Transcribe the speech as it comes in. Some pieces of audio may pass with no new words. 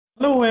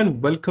Hello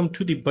and welcome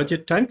to the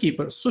Budget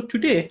Timekeeper. So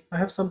today I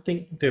have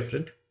something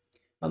different.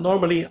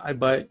 Normally I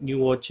buy new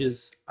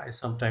watches. I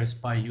sometimes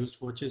buy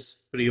used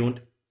watches, pre-owned.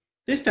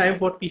 This time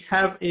what we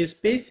have is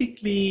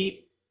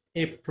basically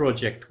a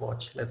project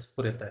watch. Let's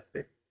put it that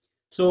way.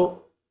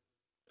 So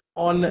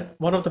on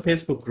one of the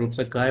Facebook groups,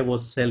 a guy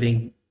was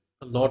selling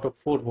a lot of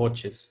Ford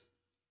watches.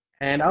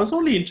 And I was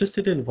only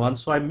interested in one,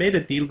 so I made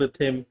a deal with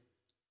him.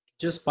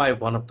 Just buy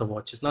one of the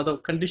watches. Now the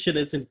condition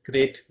isn't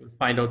great. We'll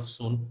find out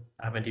soon.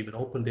 I haven't even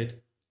opened it.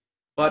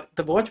 But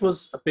the watch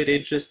was a bit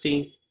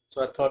interesting,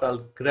 so I thought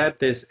I'll grab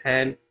this.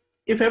 And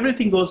if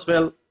everything goes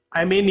well,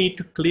 I may need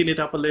to clean it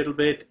up a little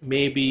bit,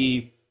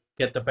 maybe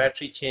get the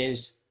battery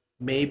changed,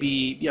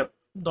 maybe, yeah,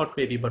 not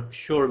maybe, but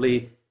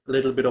surely a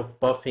little bit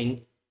of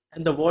buffing.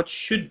 And the watch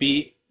should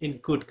be in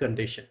good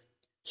condition.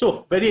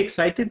 So, very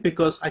excited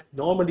because I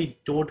normally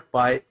don't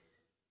buy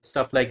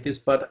stuff like this,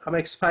 but I'm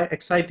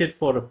excited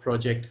for a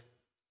project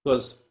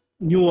because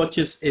new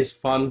watches is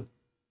fun,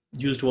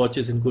 used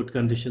watches in good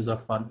conditions are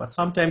fun, but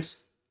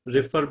sometimes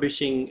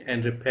refurbishing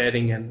and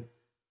repairing and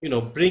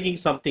bringing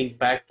something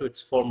back to its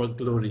former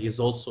glory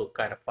is also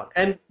kind of fun.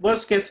 And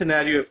worst case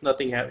scenario,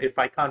 if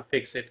I can't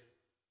fix it,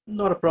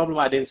 not a problem.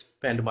 I didn't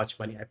spend much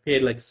money. I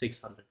paid like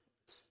 600 for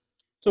this.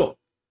 So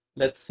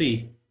let's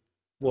see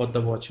what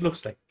the watch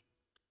looks like.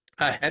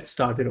 I had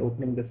started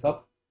opening this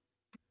up.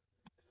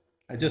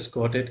 I just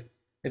got it.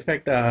 In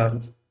fact,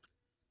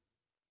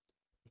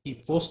 he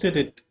posted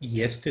it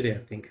yesterday, I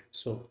think.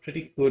 So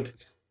pretty good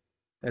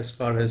as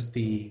far as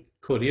the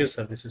courier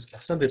service is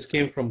concerned. This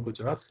came from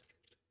Gujarat.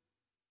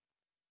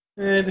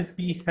 And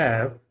we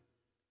have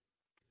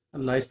a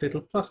nice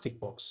little plastic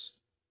box,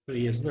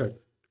 free as well.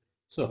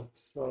 So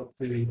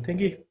really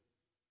thingy.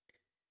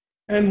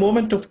 And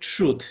moment of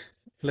truth.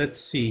 Let's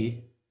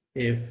see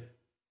if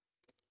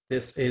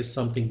this is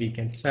something we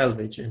can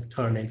salvage and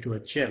turn into a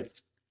gem.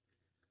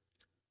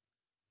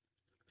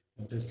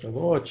 What is the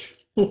watch?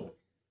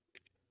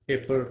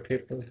 Paper,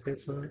 paper,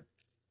 paper.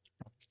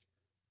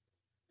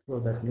 Throw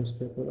that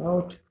newspaper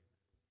out.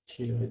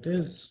 Here it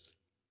is.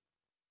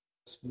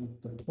 Smooth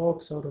the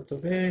box out of the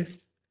way.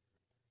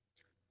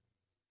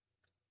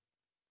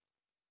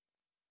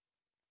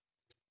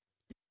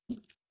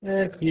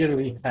 And here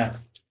we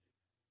have.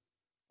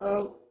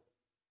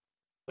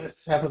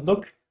 Let's have a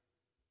look.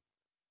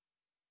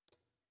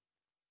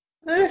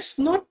 It's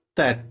not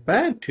that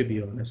bad, to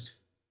be honest.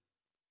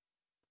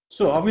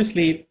 So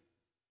obviously,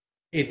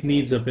 it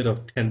needs a bit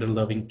of tender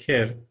loving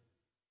care.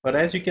 But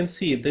as you can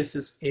see, this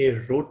is a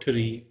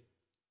rotary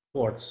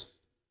quartz.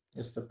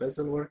 Is the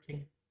bezel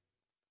working?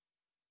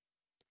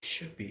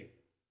 Should be.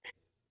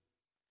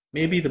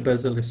 Maybe the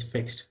bezel is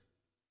fixed.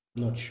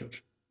 Not sure.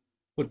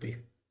 Could be.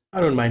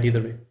 I don't mind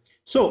either way.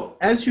 So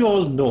as you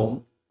all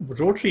know,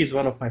 Rotary is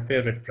one of my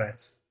favorite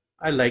brands.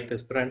 I like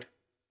this brand.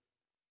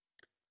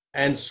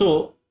 And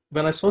so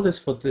when I saw this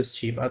for this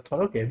cheap, I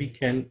thought, okay, we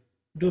can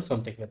do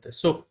something with this.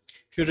 So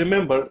if you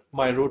remember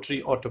my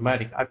Rotary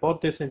automatic, I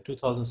bought this in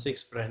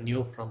 2006, brand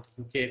new from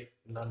the UK,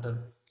 London.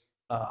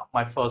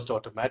 My first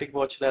automatic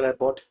watch that I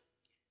bought.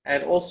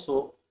 And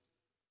also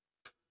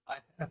I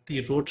have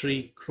the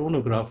Rotary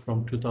chronograph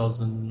from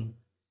 2000.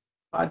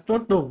 I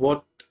don't know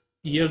what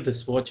year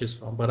this watch is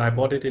from, but I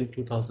bought it in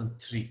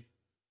 2003.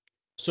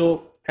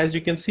 So as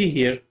you can see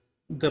here,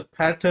 the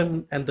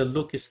pattern and the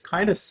look is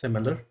kind of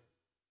similar.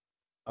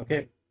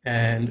 Okay,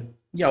 and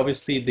yeah,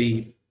 obviously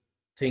the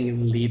thing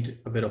will need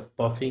a bit of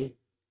buffing,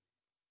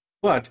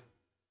 but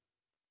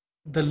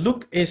the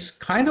look is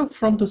kind of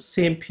from the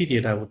same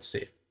period, I would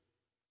say.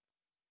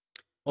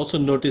 Also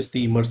notice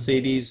the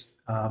Mercedes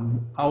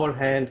hour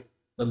hand,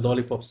 the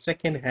Lollipop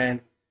second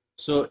hand.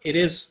 So it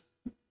is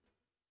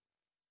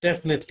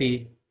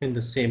definitely in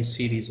the same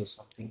series or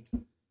something.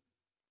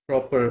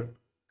 Proper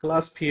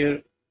clasp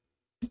here.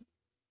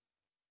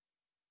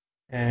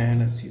 And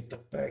let's see at the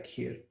back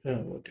here.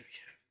 What do we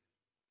have?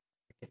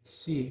 I can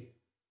see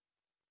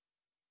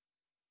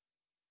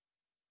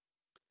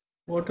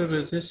water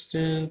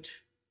resistant.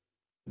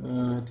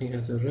 I think it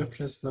has a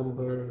reference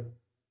number.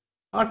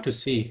 Hard to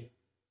see.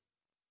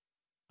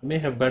 I may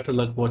have better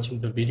luck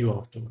watching the video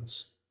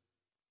afterwards.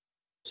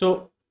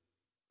 So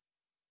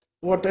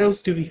what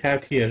else do we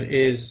have here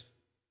is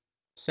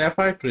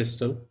sapphire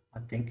crystal. I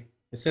think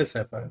it says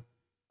sapphire,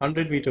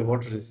 100-meter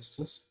water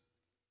resistance.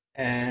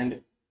 And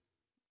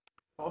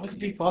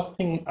obviously first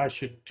thing I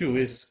should do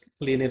is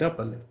clean it up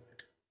a little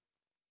bit.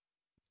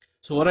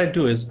 So what I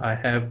do is I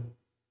have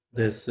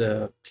this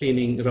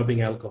cleaning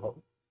rubbing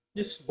alcohol.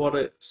 Just bought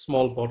a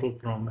small bottle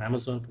from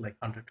Amazon for like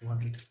 100,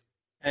 200.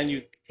 And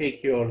you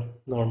take your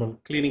normal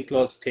cleaning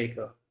cloths, take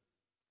a,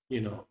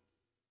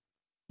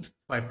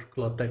 wiper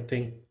cloth type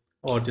thing,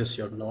 or just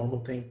your normal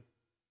thing,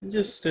 and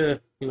just,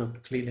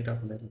 clean it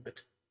up a little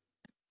bit.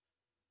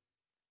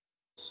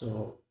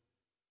 So,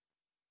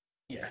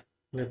 yeah,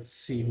 let's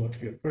see what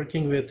we're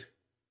working with.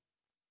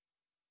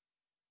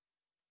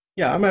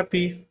 Yeah, I'm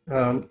happy.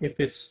 If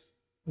it's,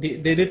 they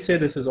did say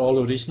this is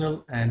all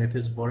original and it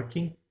is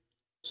working.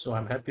 So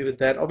I'm happy with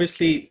that.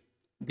 Obviously,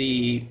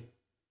 the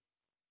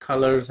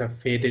colors have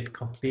faded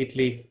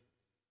completely.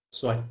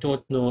 So I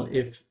don't know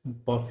if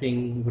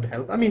buffing would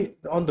help. I mean,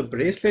 on the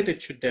bracelet,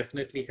 it should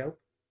definitely help.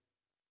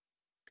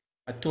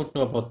 I don't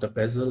know about the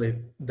bezel, if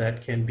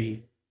that can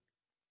be,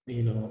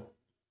 you know,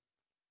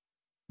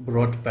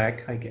 brought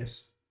back, I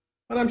guess.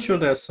 But I'm sure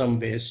there are some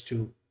ways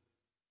to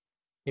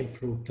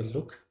improve the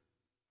look.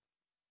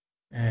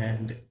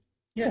 And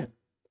yeah,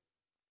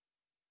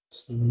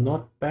 it's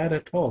not bad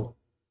at all.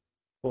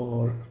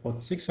 For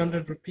about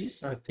 600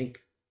 rupees, I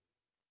think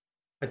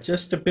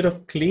just a bit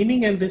of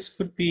cleaning and this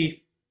could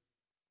be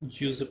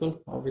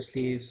usable.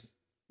 Obviously, is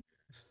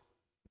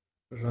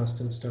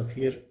rust and stuff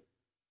here.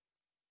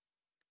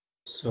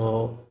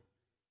 So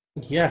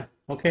yeah,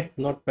 okay,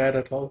 not bad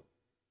at all.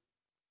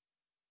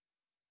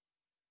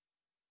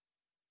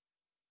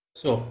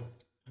 So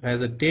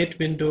as a date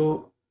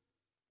window,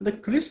 the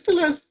crystal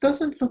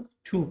doesn't look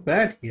too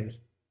bad here.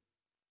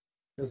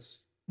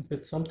 Because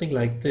with something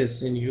like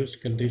this in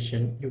used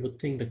condition, you would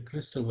think the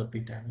crystal would be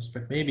damaged,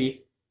 but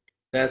maybe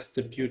that's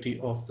the beauty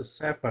of the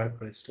sapphire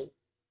crystal.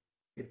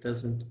 It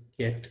doesn't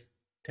get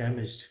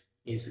damaged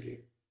easily.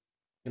 You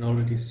can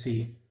already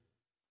see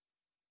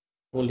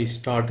only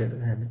started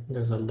and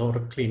there's a lot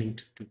of cleaning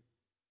to do.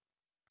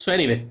 So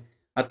anyway,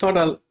 I thought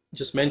I'll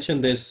just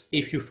mention this.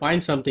 If you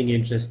find something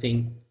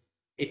interesting,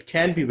 it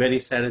can be very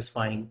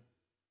satisfying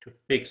to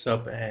fix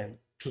up and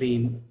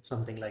clean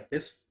something like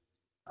this.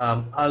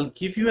 I'll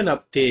give you an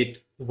update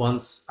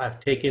once I've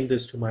taken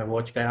this to my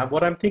watch guy.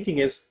 What I'm thinking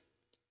is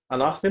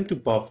I'll ask them to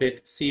buff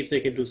it, see if they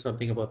can do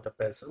something about the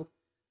bezel,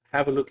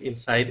 have a look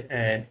inside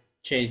and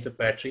change the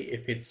battery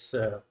if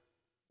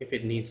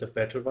it needs a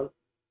better one.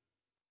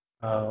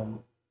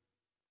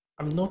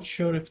 I'm not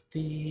sure if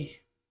they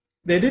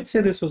did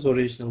say this was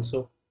original,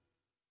 so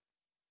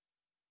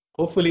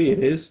hopefully it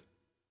is.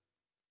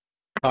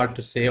 Hard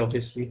to say,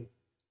 obviously.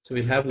 So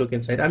we'll have a look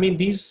inside. I mean,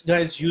 these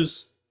guys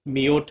use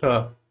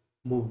Miyota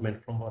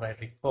movement from what I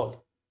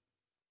recall,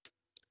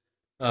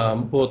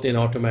 both in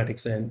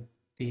automatics and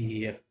the,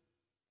 you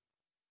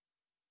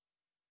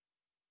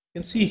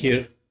can see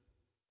here,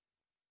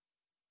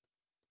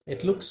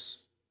 it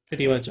looks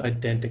pretty much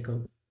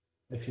identical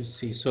if you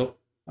see. So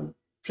I'm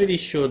pretty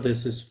sure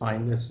this is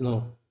fine. There's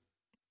no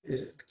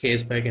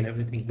case back and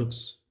everything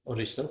looks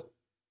original.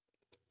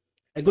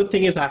 A good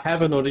thing is I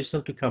have an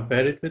original to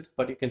compare it with,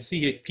 but you can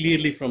see it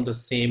clearly from the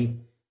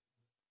same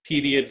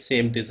period,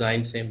 same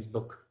design, same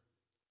look.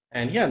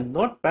 And yeah,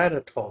 not bad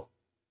at all.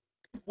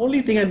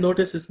 Only thing I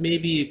notice is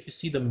maybe if you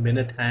see the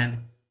minute hand,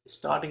 it's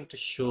starting to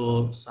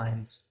show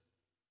signs.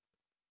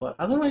 But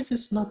otherwise,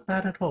 it's not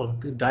bad at all.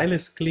 The dial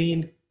is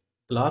clean,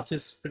 glass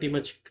is pretty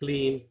much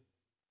clean.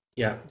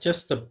 Yeah,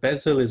 just the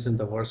bezel is in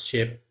the worst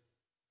shape.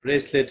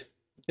 Bracelet,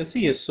 you can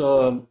see it's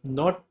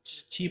not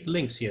cheap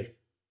links here.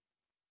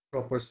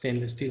 Proper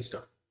stainless steel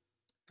stuff.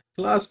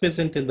 Clasp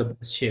isn't in the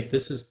best shape.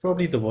 This is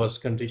probably the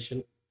worst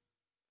condition.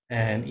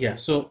 And yeah,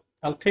 so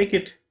I'll take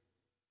it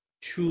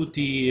to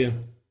the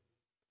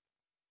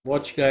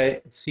watch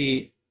guy,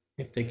 see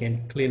if they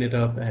can clean it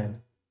up, and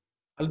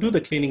I'll do the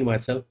cleaning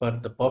myself,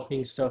 but the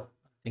buffing stuff,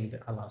 I think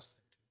that I'll ask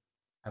them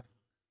to have.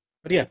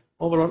 But yeah,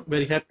 overall,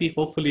 very happy.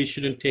 Hopefully, it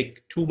shouldn't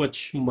take too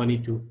much money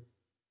to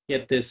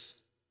get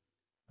this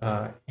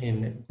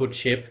in good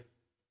shape.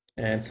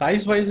 And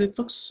size-wise, it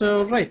looks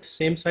right.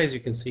 Same size you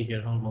can see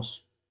here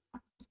almost.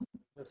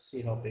 Let's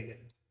see how big it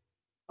is.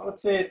 I would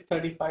say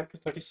 35 to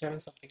 37,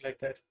 something like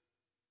that.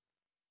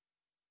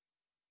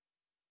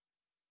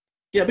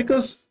 Yeah,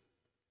 because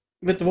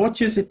with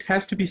watches, it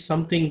has to be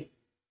something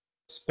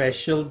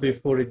special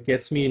before it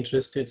gets me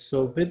interested.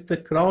 So with the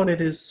crown,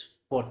 it is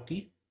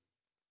 40.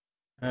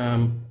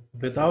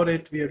 Without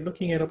it, we are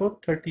looking at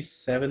about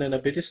 37 and a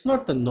bit. It's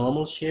not the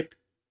normal shape.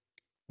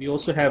 We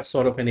also have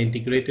sort of an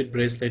integrated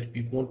bracelet.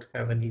 We won't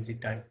have an easy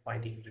time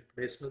finding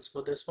replacements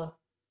for this one.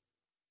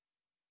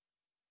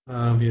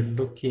 We're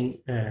looking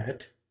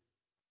at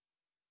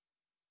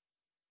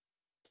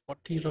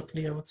 40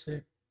 roughly, I would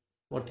say.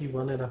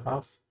 41 and a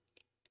half.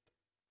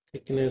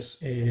 Thickness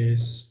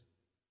is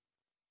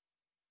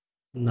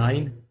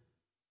 9.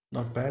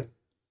 Not bad.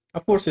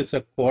 Of course, it's a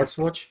quartz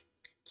watch.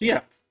 So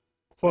yeah,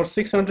 for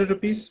 600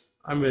 rupees,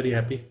 I'm very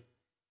happy.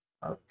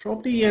 I'll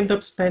probably end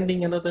up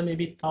spending another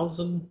maybe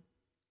 1,000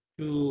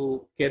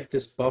 to get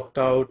this buffed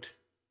out,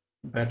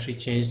 battery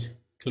changed,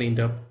 cleaned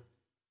up.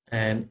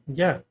 And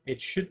yeah,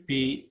 it should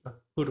be a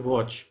good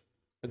watch,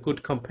 a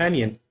good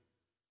companion.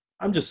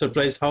 I'm just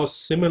surprised how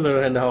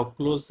similar and how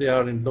close they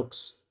are in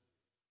looks.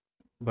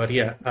 But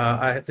yeah,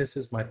 this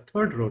is my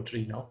third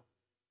Rotary now,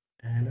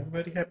 and I'm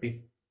very happy.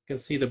 You can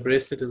see the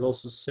bracelet is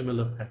also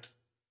similar pattern.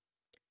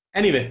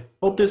 Anyway,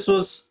 hope this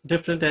was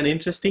different and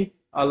interesting.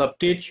 I'll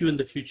update you in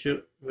the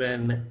future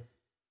when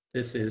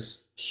this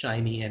is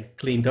shiny and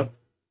cleaned up.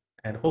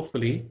 And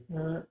hopefully,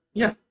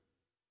 yeah,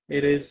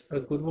 it is a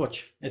good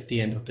watch at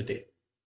the end of the day.